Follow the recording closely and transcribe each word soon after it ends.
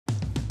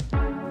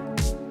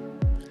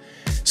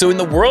So in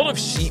the world of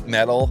sheet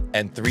metal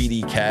and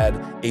 3D CAD,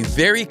 a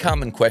very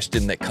common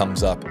question that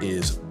comes up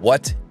is,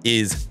 what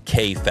is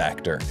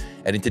K-factor?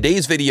 And in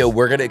today's video,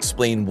 we're going to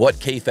explain what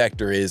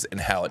K-factor is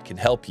and how it can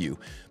help you.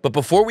 But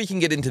before we can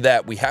get into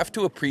that, we have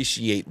to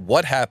appreciate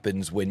what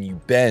happens when you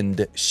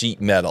bend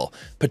sheet metal,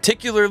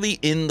 particularly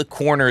in the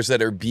corners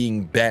that are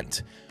being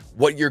bent.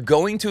 What you're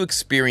going to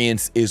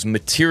experience is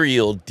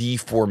material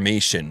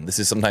deformation. This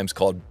is sometimes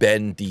called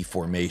bend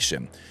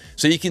deformation.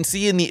 So you can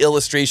see in the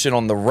illustration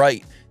on the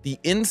right, the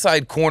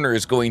inside corner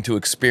is going to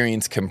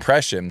experience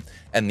compression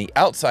and the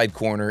outside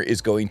corner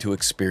is going to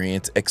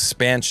experience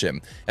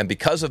expansion. And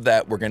because of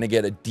that, we're going to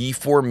get a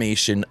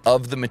deformation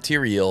of the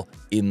material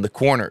in the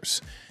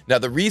corners. Now,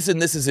 the reason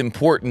this is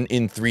important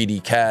in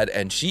 3D CAD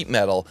and sheet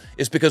metal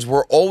is because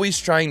we're always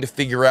trying to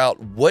figure out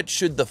what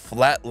should the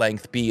flat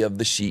length be of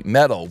the sheet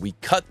metal. We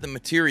cut the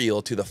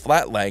material to the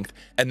flat length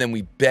and then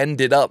we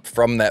bend it up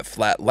from that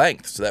flat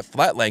length. So that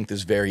flat length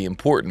is very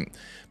important.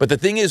 But the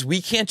thing is,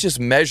 we can't just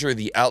measure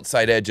the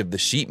outside edge of the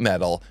sheet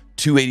metal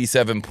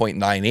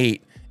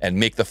 287.98 and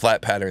make the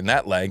flat pattern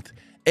that length.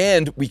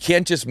 And we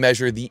can't just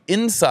measure the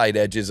inside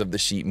edges of the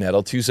sheet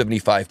metal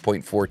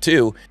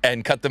 275.42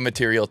 and cut the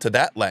material to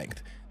that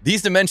length.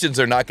 These dimensions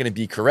are not going to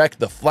be correct.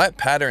 The flat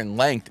pattern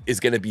length is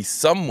going to be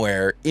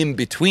somewhere in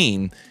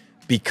between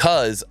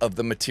because of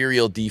the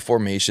material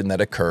deformation that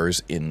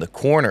occurs in the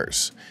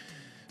corners.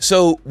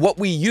 So what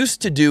we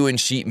used to do in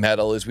sheet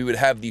metal is we would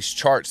have these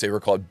charts. They were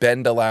called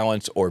bend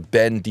allowance or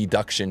bend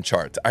deduction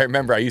charts. I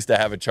remember I used to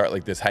have a chart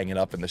like this hanging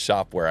up in the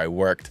shop where I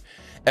worked.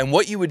 And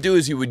what you would do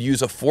is you would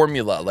use a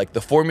formula. Like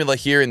the formula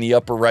here in the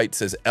upper right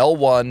says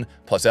L1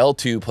 plus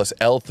L2 plus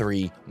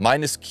L3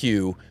 minus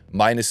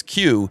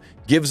Q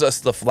gives us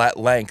the flat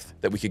length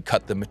that we could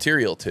cut the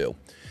material to.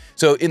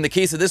 So in the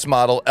case of this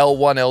model,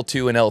 L1,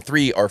 L2, and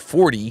L3 are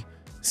 40,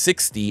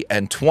 60,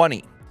 and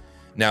 20.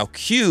 Now,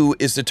 Q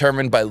is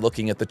determined by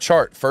looking at the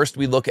chart. First,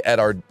 we look at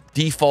our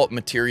default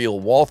material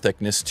wall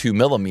thickness, 2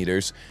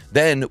 millimeters.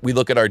 Then we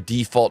look at our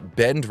default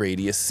bend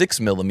radius, 6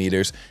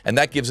 millimeters, and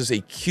that gives us a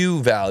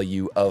Q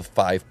value of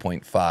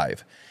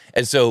 5.5.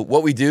 And so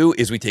what we do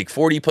is we take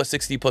 40 plus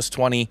 60 plus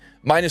 20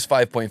 minus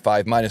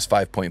 5.5 minus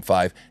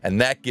 5.5, and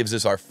that gives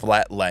us our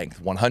flat length,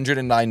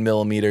 109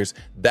 millimeters.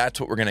 That's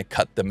what we're going to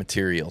cut the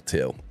material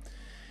to.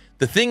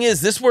 The thing is,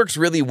 this works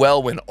really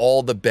well when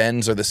all the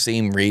bends are the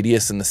same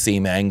radius and the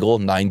same angle,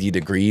 90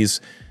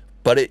 degrees,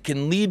 but it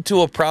can lead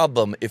to a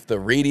problem if the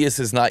radius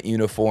is not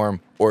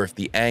uniform or if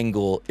the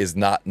angle is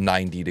not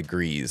 90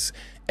 degrees.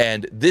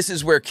 And this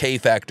is where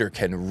K-factor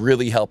can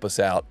really help us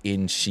out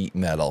in sheet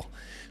metal.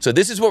 So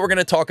this is what we're going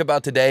to talk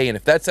about today, and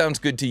if that sounds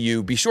good to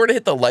you, be sure to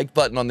hit the like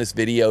button on this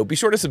video, be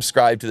sure to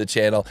subscribe to the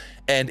channel,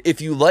 and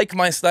if you like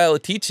my style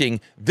of teaching,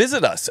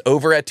 visit us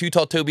over at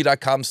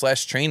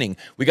totaltoby.com/training.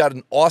 We got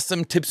an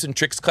awesome tips and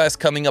tricks class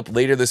coming up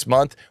later this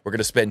month. We're going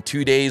to spend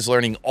 2 days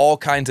learning all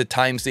kinds of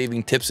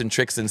time-saving tips and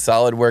tricks in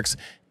SolidWorks,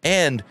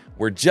 and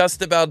we're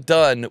just about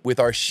done with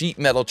our sheet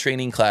metal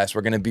training class.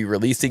 We're going to be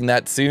releasing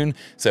that soon,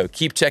 so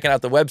keep checking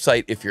out the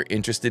website if you're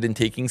interested in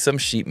taking some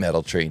sheet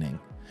metal training.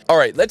 All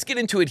right, let's get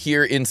into it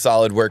here in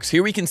SolidWorks.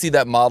 Here we can see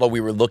that model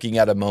we were looking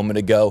at a moment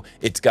ago.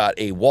 It's got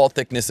a wall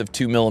thickness of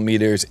 2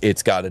 millimeters.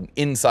 It's got an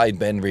inside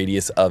bend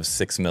radius of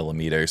 6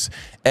 millimeters.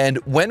 And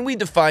when we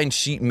define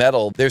sheet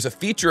metal, there's a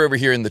feature over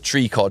here in the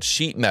tree called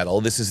sheet metal.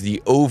 This is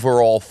the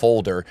overall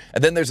folder.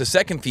 And then there's a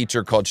second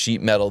feature called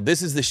sheet metal.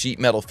 This is the sheet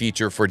metal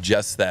feature for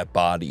just that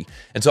body.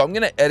 And so I'm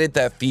going to edit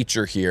that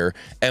feature here,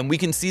 and we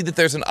can see that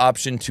there's an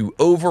option to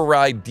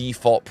override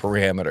default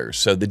parameters.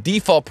 So the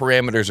default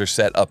parameters are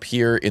set up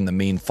here in the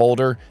main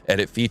folder,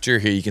 edit feature.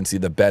 Here you can see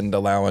the bend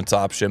allowance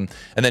option.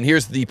 And then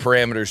here's the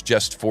parameters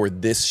just for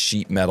this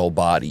sheet metal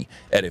body,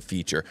 edit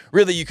feature.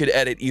 Really, you could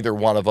edit either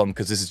one of them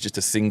because this is just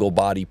a single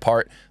body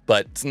part,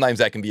 but sometimes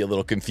that can be a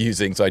little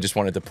confusing. So I just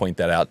wanted to point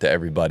that out to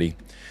everybody.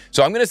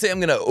 So I'm going to say I'm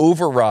going to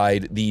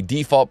override the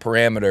default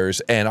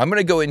parameters, and I'm going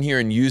to go in here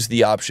and use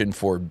the option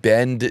for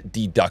bend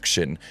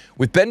deduction.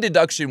 With bend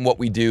deduction, what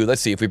we do,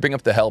 let's see, if we bring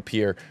up the help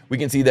here, we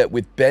can see that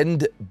with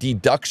bend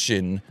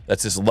deduction,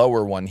 that's this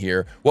lower one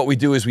here, what we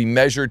do is we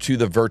measure to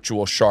the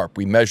virtual sharp.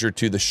 We measure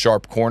to the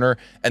sharp corner,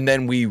 and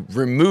then we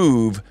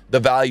remove the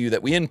value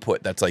that we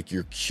input. That's like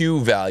your Q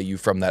value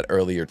from that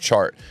earlier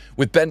chart.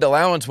 With bend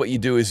allowance, what you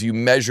do is you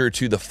measure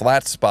to the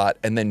flat spot,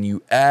 and then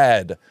you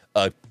add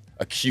a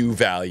Q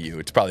value.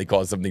 It's probably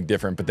called something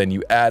different, but then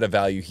you add a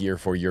value here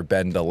for your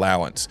bend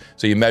allowance.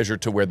 So you measure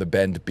to where the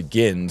bend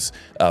begins.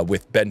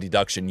 With bend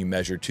deduction, you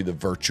measure to the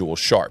virtual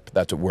sharp.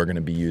 That's what we're going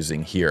to be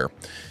using here.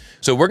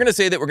 So we're going to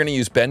say that we're going to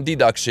use bend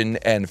deduction,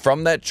 and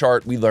from that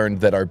chart, we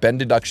learned that our bend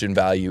deduction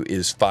value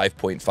is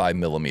 5.5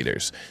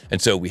 millimeters. And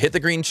so we hit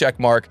the green check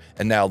mark,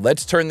 and now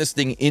let's turn this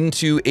thing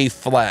into a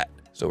flat.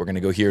 So we're going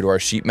to go here to our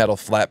sheet metal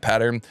flat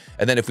pattern.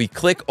 And then if we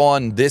click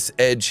on this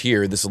edge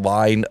here, this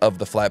line of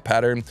the flat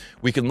pattern,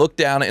 we can look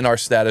down in our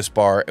status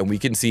bar and we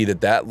can see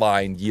that that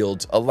line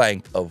yields a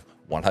length of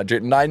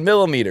 109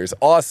 millimeters.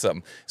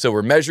 Awesome. So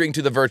we're measuring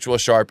to the virtual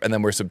sharp, and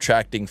then we're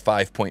subtracting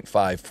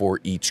 5.5 for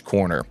each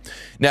corner.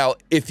 Now,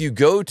 if you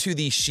go to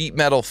the sheet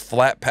metal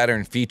flat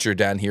pattern feature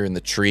down here in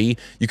the tree,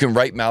 you can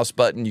right mouse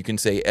button, you can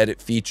say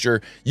edit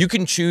feature. You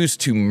can choose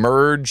to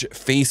merge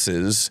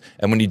faces.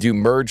 And when you do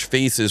merge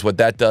faces, what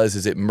that does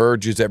is it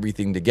merges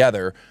everything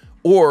together.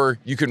 Or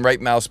you can right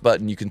mouse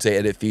button, you can say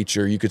edit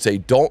feature, you could say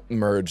don't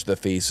merge the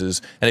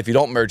faces. And if you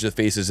don't merge the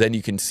faces, then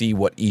you can see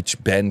what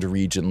each bend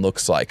region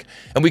looks like.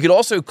 And we could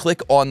also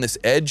click on this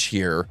edge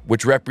here,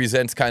 which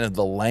represents kind of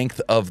the length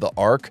of the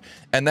arc.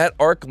 And that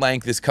arc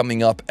length is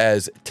coming up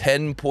as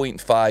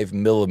 10.5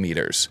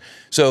 millimeters.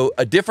 So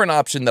a different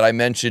option that I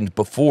mentioned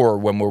before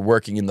when we're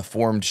working in the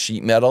formed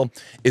sheet metal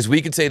is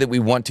we could say that we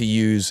want to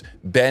use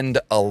bend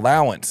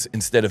allowance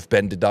instead of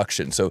bend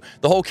deduction. So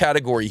the whole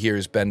category here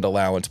is bend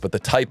allowance, but the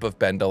type of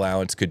bend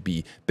allowance could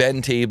be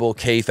bend table,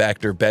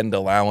 K-factor, bend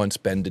allowance,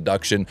 bend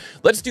deduction.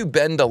 Let's do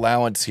bend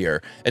allowance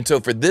here. And so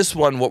for this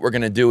one, what we're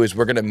going to do is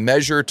we're going to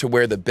measure to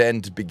where the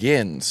bend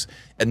begins,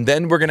 and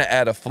then we're going to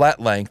add a flat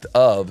length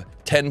of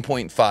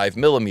 10.5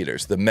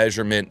 millimeters, the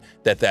measurement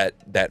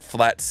that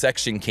flat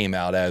section came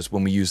out as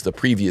when we used the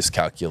previous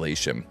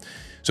calculation.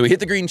 So we hit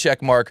the green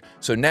check mark.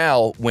 So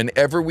now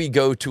whenever we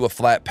go to a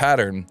flat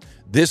pattern,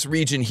 this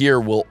region here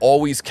will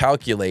always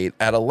calculate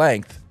at a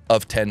length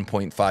of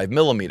 10.5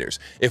 millimeters.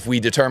 If we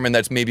determine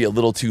that's maybe a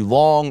little too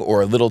long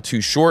or a little too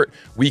short,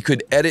 we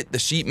could edit the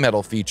sheet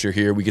metal feature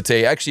here. We could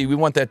say, actually, we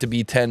want that to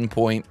be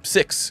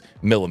 10.6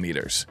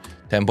 millimeters.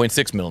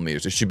 10.6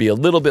 millimeters. It should be a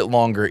little bit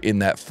longer in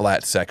that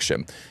flat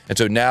section. And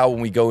so now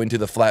when we go into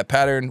the flat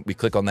pattern, we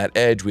click on that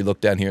edge, we look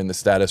down here in the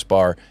status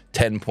bar,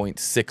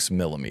 10.6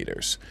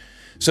 millimeters.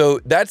 So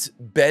that's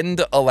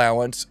bend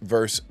allowance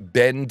versus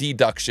bend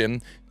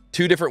deduction.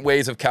 Two different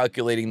ways of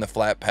calculating the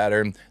flat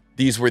pattern.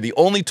 These were the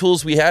only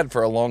tools we had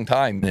for a long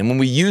time. And when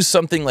we use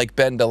something like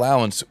bend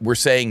allowance, we're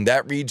saying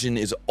that region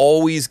is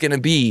always going to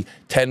be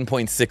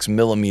 10.6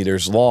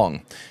 millimeters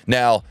long.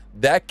 Now,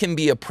 that can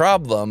be a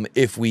problem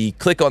if we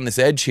click on this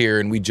edge here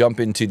and we jump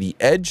into the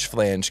edge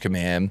flange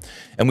command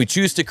and we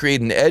choose to create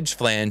an edge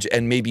flange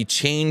and maybe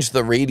change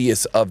the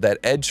radius of that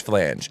edge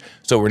flange.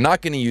 So we're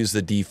not going to use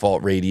the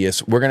default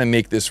radius. We're going to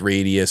make this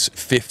radius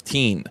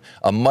 15,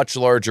 a much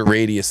larger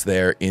radius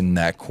there in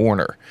that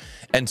corner.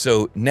 And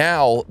so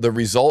now the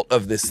result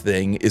of this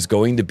thing is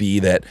going to be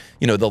that,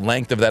 you know, the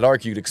length of that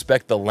arc, you'd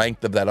expect the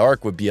length of that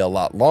arc would be a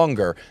lot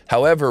longer.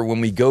 However,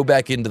 when we go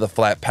back into the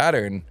flat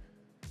pattern,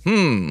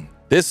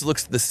 this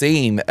looks the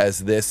same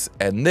as this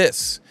and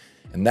this.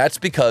 And that's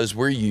because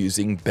we're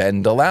using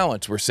bend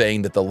allowance. We're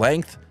saying that the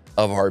length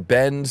of our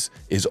bends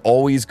is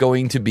always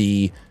going to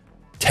be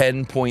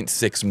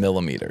 10.6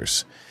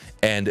 millimeters.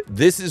 And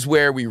this is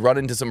where we run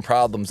into some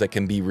problems that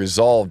can be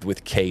resolved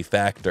with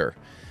K-factor.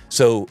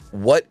 So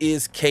what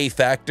is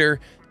K-factor?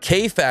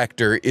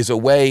 K-factor is a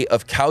way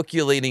of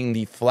calculating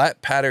the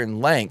flat pattern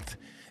length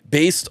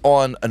based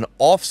on an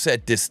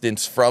offset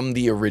distance from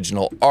the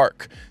original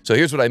arc. So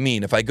here's what I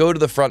mean. If I go to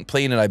the front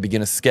plane and I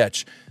begin a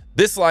sketch,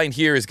 this line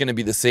here is going to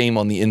be the same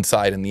on the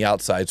inside and the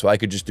outside, so I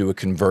could just do a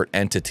convert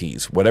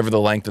entities. Whatever the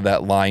length of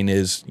that line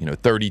is,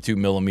 32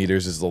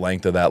 millimeters is the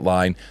length of that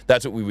line.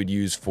 That's what we would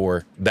use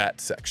for that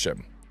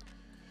section.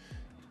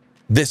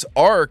 This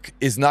arc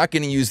is not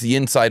going to use the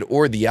inside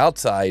or the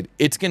outside.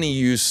 It's going to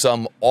use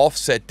some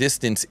offset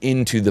distance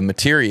into the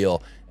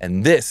material.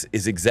 And this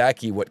is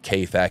exactly what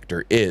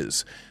K-factor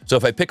is. So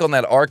if I pick on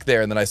that arc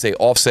there and then I say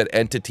offset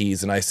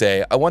entities and I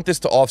say, I want this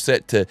to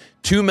offset to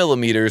 2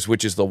 millimeters,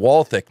 which is the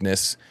wall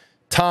thickness,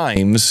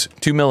 times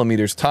 2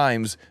 millimeters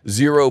times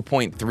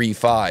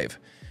 0.35.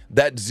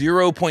 That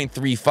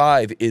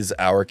 0.35 is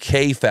our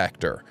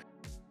K-factor.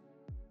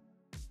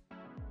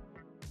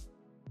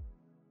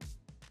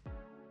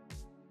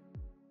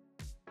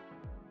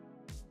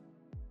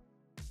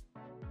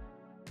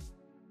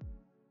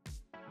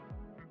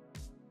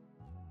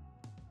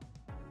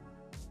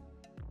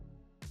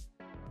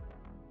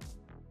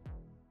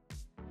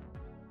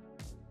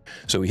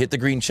 So we hit the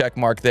green check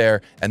mark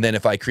there, and then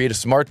if I create a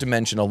smart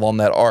dimension along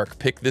that arc,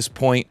 pick this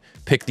point,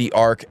 pick the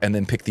arc, and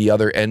then pick the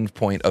other end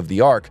point of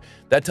the arc,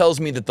 that tells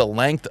me that the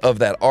length of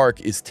that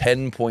arc is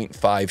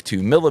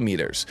 10.52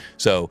 millimeters.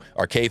 So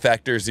our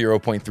K-factor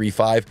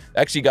 0.35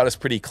 actually got us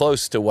pretty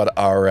close to what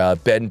our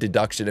bend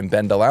deduction and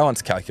bend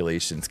allowance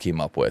calculations came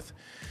up with.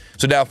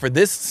 So now for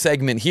this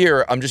segment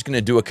here, I'm just going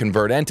to do a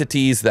convert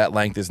entities. That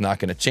length is not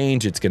going to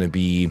change. It's going to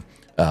be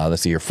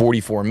let's see here,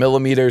 44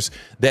 millimeters.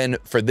 Then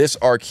for this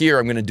arc here,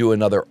 I'm going to do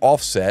another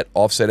offset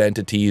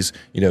entities,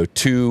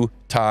 2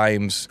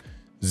 times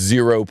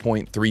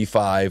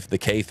 0.35, the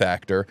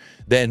K-factor.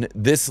 Then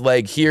this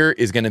leg here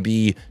is going to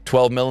be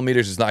 12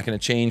 millimeters. It's not going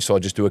to change, so I'll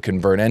just do a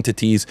convert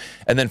entities.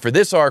 And then for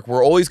this arc,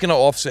 we're always going to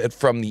offset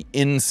from the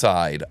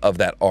inside of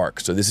that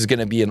arc. So this is going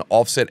to be an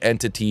offset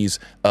entities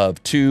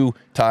of 2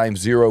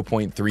 times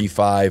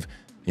 0.35,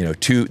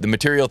 the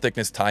material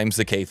thickness times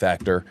the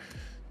K-factor.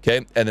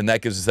 Okay, and then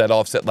that gives us that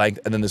offset length.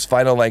 And then this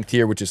final length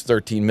here, which is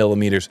 13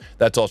 millimeters,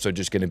 that's also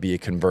just going to be a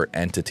convert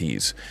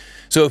entities.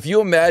 So if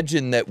you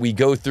imagine that we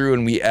go through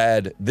and we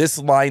add this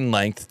line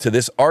length to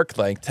this arc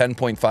length,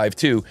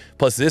 10.52,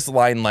 plus this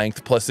line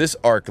length, plus this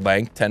arc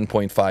length,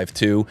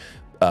 10.52,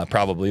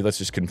 probably, let's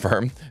just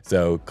confirm.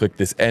 So click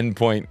this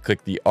endpoint,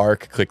 click the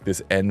arc, click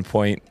this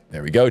endpoint.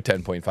 There we go,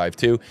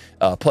 10.52,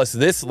 plus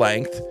this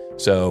length.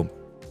 So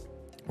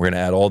we're going to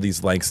add all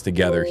these lengths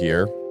together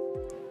here.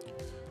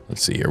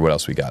 Let's see here. What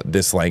else we got?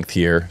 This length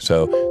here.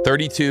 So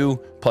 32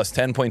 plus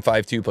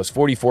 10.52 plus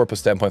 44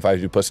 plus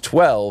 10.52 plus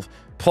 12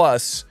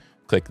 plus,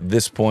 click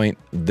this point,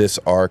 this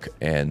arc,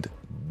 and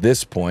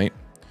this point,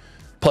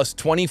 plus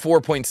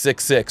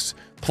 24.66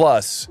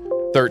 plus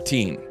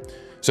 13.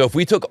 So if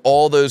we took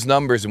all those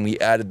numbers and we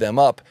added them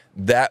up,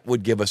 that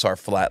would give us our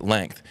flat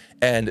length.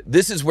 And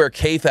this is where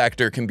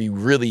K-factor can be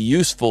really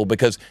useful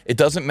because it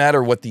doesn't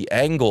matter what the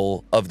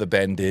angle of the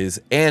bend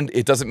is, and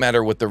it doesn't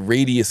matter what the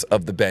radius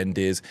of the bend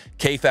is.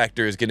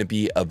 K-factor is going to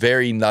be a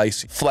very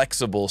nice,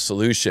 flexible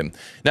solution.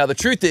 Now, the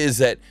truth is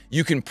that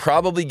you can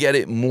probably get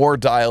it more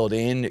dialed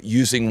in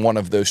using one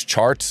of those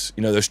charts.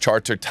 You know, those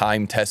charts are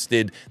time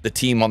tested. The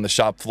team on the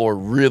shop floor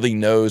really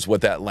knows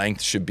what that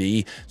length should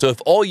be. So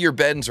if all your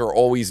bends are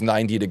always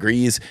 90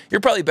 degrees,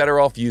 you're probably better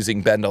off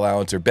using bend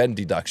allowance or bend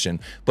deduction.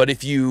 But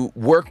if you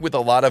work with a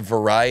lot of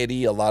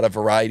variety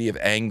of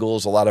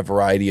angles, a lot of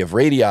variety of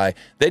radii,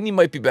 then you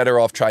might be better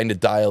off trying to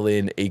dial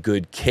in a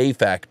good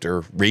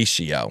K-factor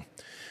ratio.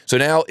 So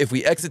now if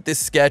we exit this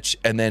sketch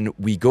and then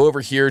we go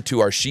over here to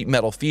our sheet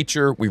metal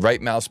feature, we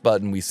right mouse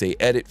button, we say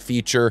edit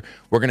feature.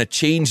 We're going to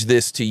change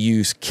this to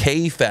use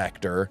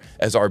K-factor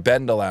as our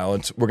bend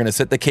allowance. We're going to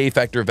set the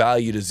K-factor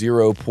value to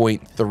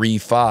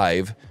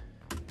 0.35.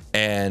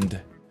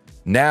 And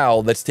now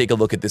let's take a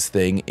look at this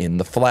thing in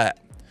the flat.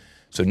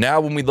 So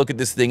now when we look at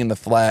this thing in the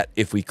flat,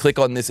 if we click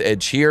on this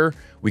edge here,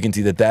 we can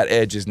see that that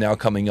edge is now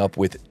coming up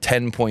with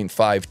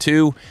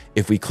 10.52.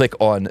 If we click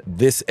on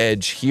this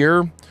edge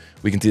here,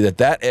 we can see that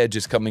that edge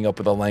is coming up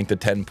with a length of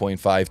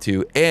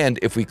 10.52. And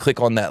if we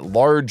click on that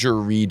larger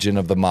region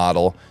of the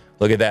model,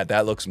 look at that.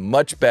 That looks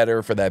much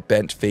better for that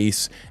bent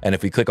face. And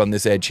if we click on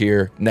this edge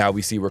here, now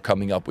we see we're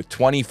coming up with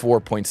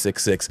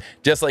 24.66,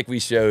 just like we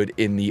showed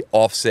in the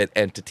offset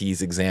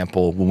entities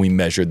example when we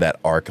measured that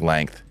arc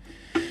length.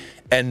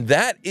 And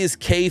that is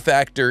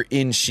K-factor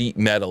in sheet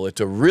metal. It's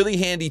a really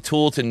handy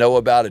tool to know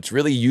about. It's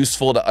really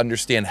useful to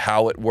understand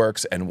how it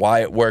works and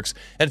why it works.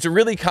 And it's a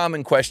really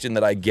common question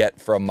that I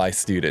get from my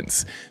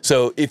students.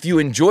 So if you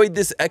enjoyed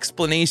this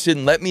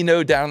explanation, let me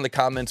know down in the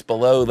comments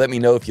below. Let me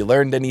know if you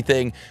learned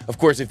anything. Of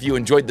course, if you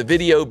enjoyed the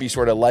video, be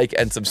sure to like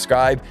and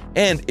subscribe.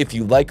 And if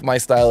you like my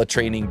style of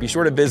training, be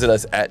sure to visit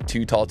us at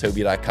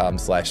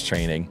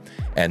tootalltoby.com/training.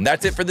 And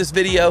that's it for this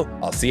video.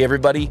 I'll see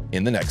everybody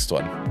in the next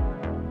one.